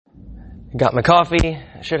Got my coffee,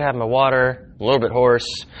 should have my water, a little bit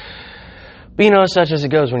hoarse. But you know, such as it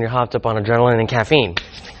goes when you're hopped up on adrenaline and caffeine.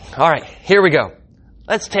 All right, here we go.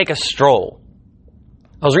 Let's take a stroll.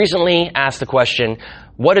 I was recently asked the question,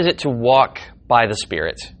 what is it to walk by the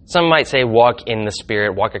Spirit? Some might say walk in the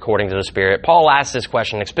Spirit, walk according to the Spirit. Paul asked this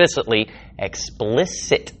question explicitly,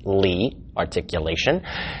 articulation,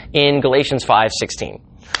 in Galatians 5:16.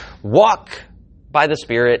 Walk by the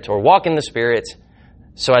Spirit, or walk in the Spirit,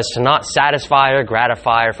 so as to not satisfy or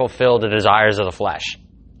gratify or fulfill the desires of the flesh.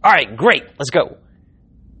 All right, great, let's go.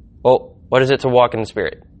 Well, what is it to walk in the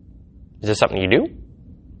Spirit? Is it something you do?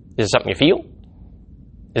 Is it something you feel?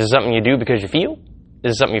 Is it something you do because you feel?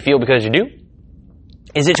 Is it something you feel because you do?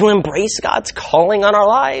 Is it to embrace God's calling on our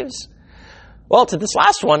lives? Well, to this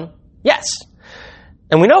last one, yes.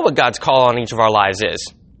 And we know what God's call on each of our lives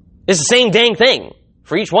is. It's the same dang thing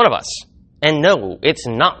for each one of us. And no, it's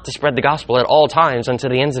not to spread the gospel at all times unto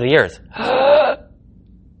the ends of the earth.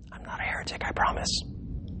 I'm not a heretic, I promise.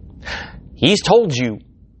 He's told you,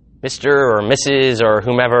 Mr. or Mrs. or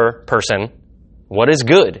whomever person, what is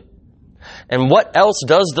good. And what else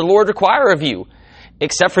does the Lord require of you?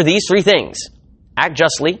 Except for these three things. Act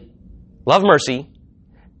justly, love mercy,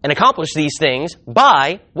 and accomplish these things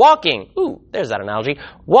by walking. Ooh, there's that analogy.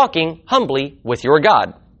 Walking humbly with your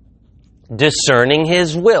God. Discerning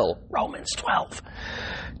His will. Romans 12.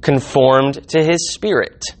 Conformed to His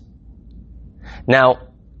Spirit. Now,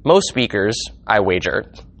 most speakers, I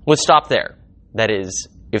wager, would stop there. That is,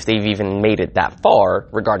 if they've even made it that far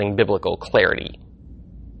regarding biblical clarity.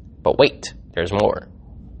 But wait, there's more.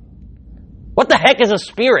 What the heck is a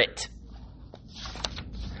spirit?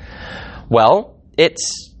 Well,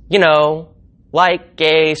 it's, like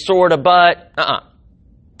a sort of, but,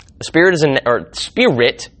 A spirit is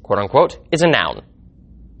spirit, quote unquote, is a noun.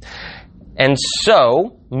 And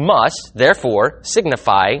so must, therefore,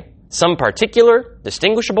 signify some particular,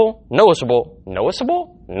 distinguishable, knowable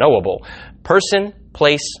person,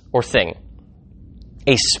 place, or thing.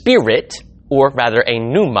 A spirit, or rather a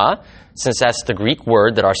pneuma, since that's the Greek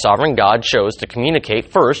word that our sovereign God chose to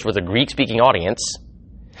communicate first with a Greek-speaking audience,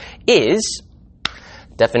 is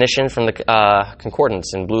definition from the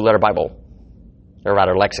concordance in Blue Letter Bible, or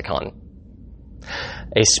rather lexicon.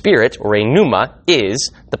 A spirit, or a pneuma,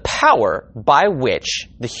 is the power by which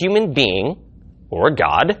the human being, or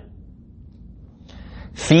God,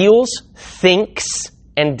 feels, thinks,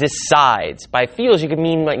 and decides. By feels, you could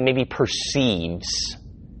mean like maybe perceives,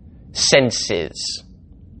 senses.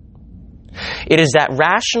 It is that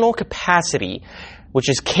rational capacity which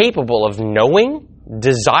is capable of knowing,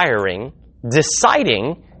 desiring,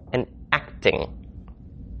 deciding, and acting.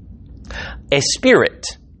 A spirit,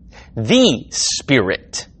 the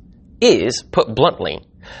Spirit, is, put bluntly,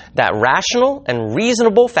 that rational and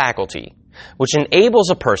reasonable faculty which enables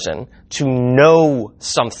a person to know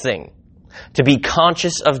something, to be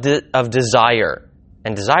conscious of desire,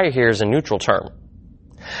 and desire here is a neutral term,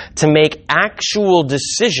 to make actual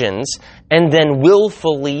decisions and then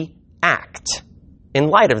willfully act in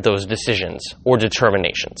light of those decisions or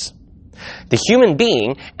determinations. The human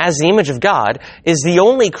being, as the image of God, is the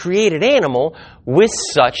only created animal with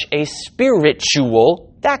such a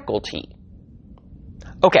spiritual faculty.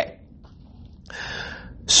 Okay,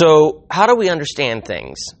 so how do we understand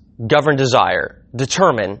things, govern desire,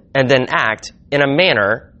 determine, and then act in a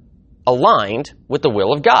manner aligned with the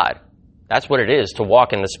will of God? That's what it is to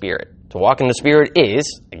walk in the Spirit. To walk in the Spirit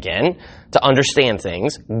is, again, to understand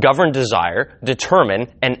things, govern desire,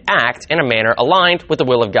 determine, and act in a manner aligned with the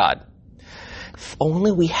will of God. If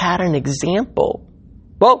only we had an example.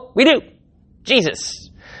 Well, we do. Jesus.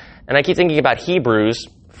 And I keep thinking about Hebrews,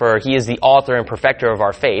 for He is the author and perfecter of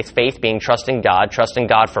our faith. Faith being trusting God. Trusting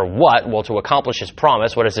God for what? Well, to accomplish His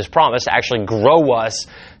promise. What is His promise? To actually grow us,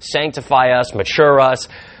 sanctify us, mature us,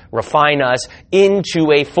 refine us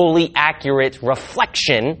into a fully accurate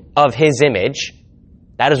reflection of His image.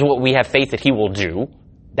 That is what we have faith that He will do.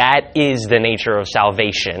 That is the nature of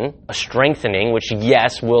salvation, a strengthening which,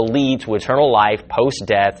 yes, will lead to eternal life,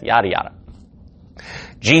 post-death, yada, yada.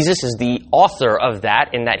 Jesus is the author of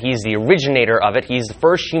that in that He's the originator of it. He's the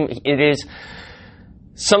first human. It is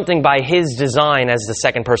something by His design as the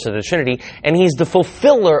second person of the Trinity, and He's the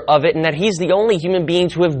fulfiller of it in that He's the only human being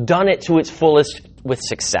to have done it to its fullest with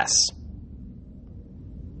success.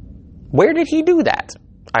 Where did He do that,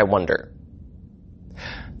 I wonder?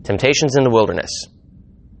 Temptations in the wilderness.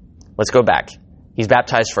 Let's go back. He's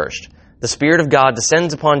baptized first. The Spirit of God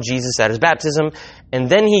descends upon Jesus at His baptism, and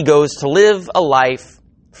then He goes to live a life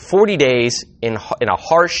 40 days in a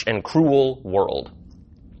harsh and cruel world.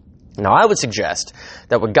 Now, I would suggest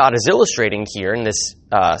that what God is illustrating here in this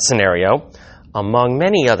scenario among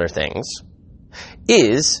many other things,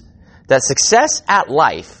 is that success at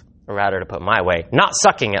life, or rather to put it my way, not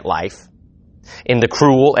sucking at life, in the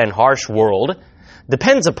cruel and harsh world,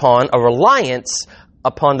 depends upon a reliance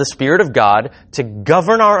upon the Spirit of God to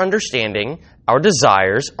govern our understanding, our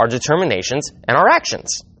desires, our determinations, and our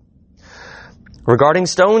actions. Regarding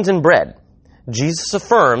stones and bread, Jesus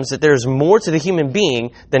affirms that there's more to the human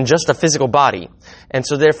being than just a physical body, and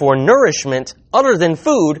so therefore nourishment other than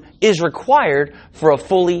food is required for a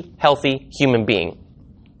fully healthy human being.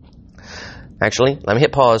 Actually, let me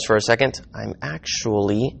hit pause for a second. I'm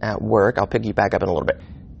actually at work. I'll pick you back up in a little bit.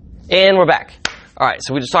 And we're back. All right,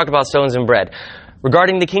 so we just talked about stones and bread.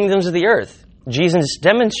 Regarding the kingdoms of the earth, Jesus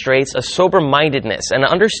demonstrates a sober-mindedness, an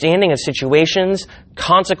understanding of situations,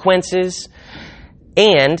 consequences,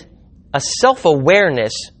 and a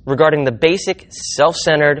self-awareness regarding the basic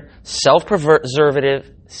self-centered,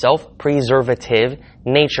 self-preservative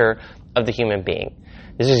nature of the human being.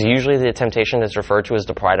 This is usually the temptation that's referred to as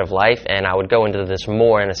the pride of life, and I would go into this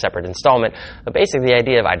more in a separate installment. But basically the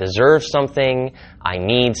idea of I deserve something, I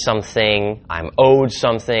need something, I'm owed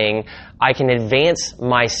something, I can advance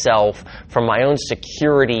myself from my own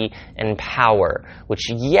security and power,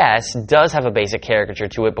 which, yes, does have a basic caricature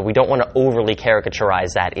to it, but we don't want to overly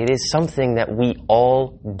caricaturize that. It is something that we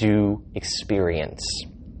all do experience.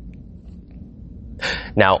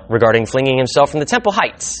 Now, regarding flinging himself from the temple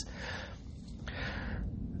heights,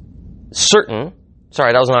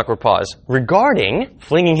 that was an awkward pause. Regarding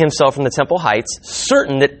flinging himself from the temple heights,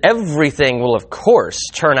 certain that everything will, of course,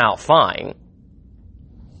 turn out fine.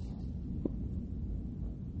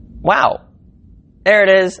 Wow. There it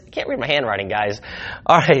is. I can't read my handwriting, guys.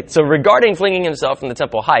 All right, so regarding flinging himself from the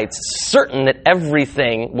temple heights, certain that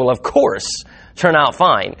everything will, of course, turn out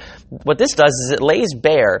fine. What this does is it lays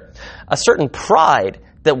bare a certain pride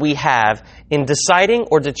that we have in deciding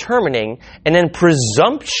or determining and then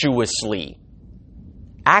presumptuously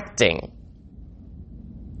acting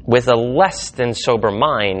with a less than sober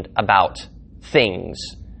mind about things,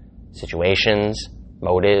 situations,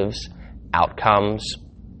 motives, outcomes.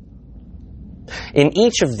 In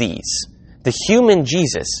each of these, the human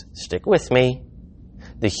Jesus, stick with me,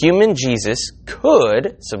 the human Jesus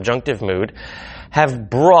could, subjunctive mood,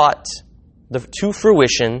 have brought to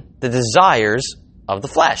fruition the desires of the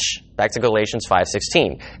flesh. Back to Galatians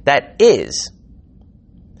 5:16. That is,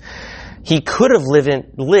 he could have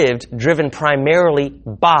lived driven primarily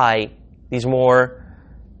by these more...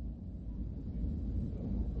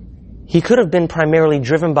 He could have been primarily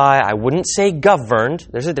driven by, I wouldn't say governed,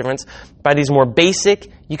 there's a difference, by these more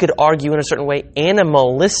basic, you could argue in a certain way,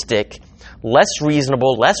 animalistic, less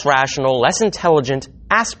reasonable, less rational, less intelligent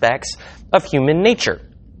aspects of human nature.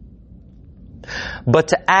 But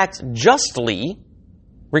to act justly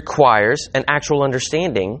requires an actual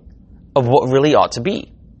understanding of what really ought to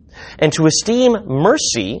be. And to esteem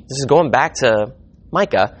mercy, this is going back to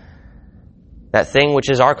Micah, that thing which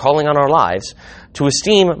is our calling on our lives, to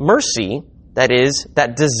esteem mercy, that is,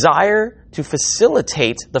 that desire to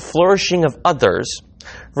facilitate the flourishing of others,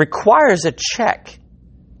 requires a check,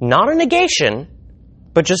 not a negation,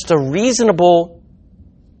 but just a reasonable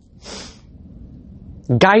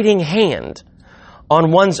guiding hand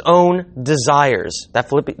on one's own desires. That's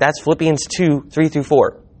Philippians 2, 3 through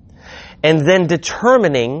 4. And then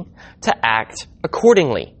determining to act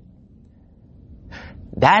accordingly.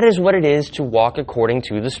 That is what it is to walk according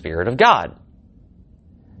to the Spirit of God.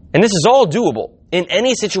 And this is all doable in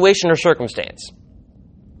any situation or circumstance.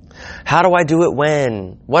 How do I do it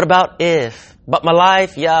when? What about if? But my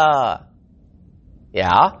life? Yeah.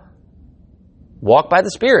 Walk by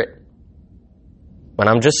the Spirit. When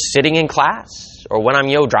I'm just sitting in class, or when I'm,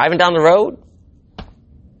 driving down the road?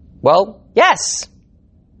 Well, yes.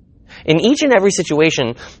 In each and every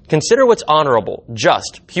situation, consider what's honorable,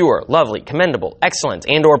 just, pure, lovely, commendable, excellent,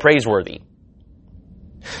 and or praiseworthy.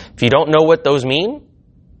 If you don't know what those mean,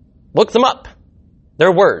 look them up.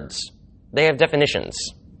 They're words. They have definitions.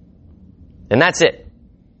 And that's it.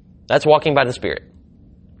 That's walking by the Spirit.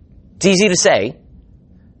 It's easy to say,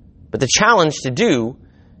 but the challenge to do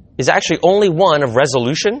is actually only one of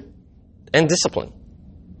resolution and discipline.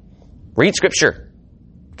 Read Scripture.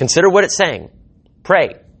 Consider what it's saying.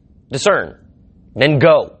 Pray. Discern. Then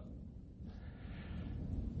go.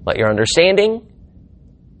 Let your understanding,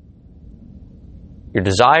 your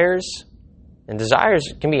desires, and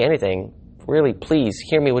desires can be anything. Really, please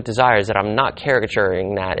hear me with desires, that I'm not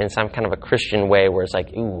caricaturing that in some kind of a Christian way where it's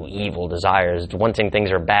like, ooh, evil desires, wanting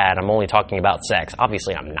things are bad, I'm only talking about sex.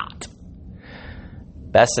 Obviously, I'm not.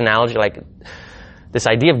 Best analogy, this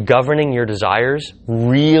idea of governing your desires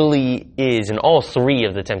really is in all three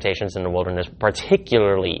of the temptations in the wilderness,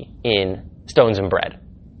 particularly in stones and bread.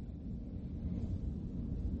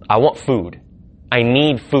 I want food. I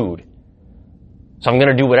need food. So I'm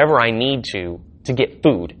going to do whatever I need to get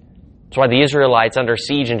food. That's why the Israelites under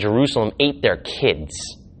siege in Jerusalem ate their kids.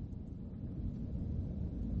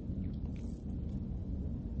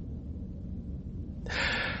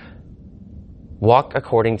 Walk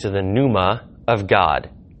according to the pneuma of God,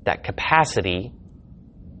 that capacity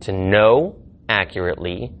to know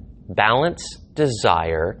accurately, balance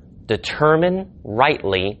desire, determine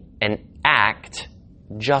rightly, and act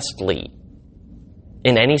justly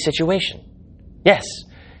in any situation. Yes,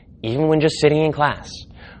 even when just sitting in class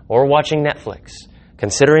or watching Netflix,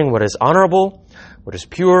 considering what is honorable, what is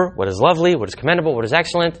pure, what is lovely, what is commendable, what is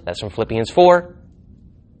excellent. That's from Philippians 4.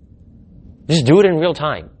 Just do it in real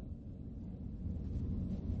time.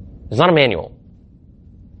 It's not a manual.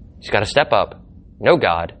 You just got to step up, know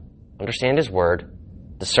God, understand His Word,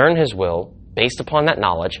 discern His will based upon that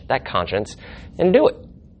knowledge, that conscience, and do it.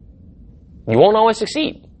 You won't always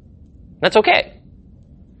succeed. That's okay.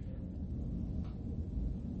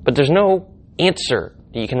 But there's no answer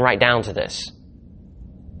that you can write down to this.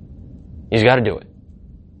 You just got to do it.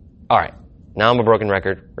 All right. Now I'm a broken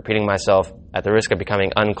record, repeating myself at the risk of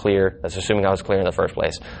becoming unclear. That's assuming I was clear in the first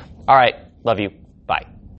place. All right. Love you. Bye.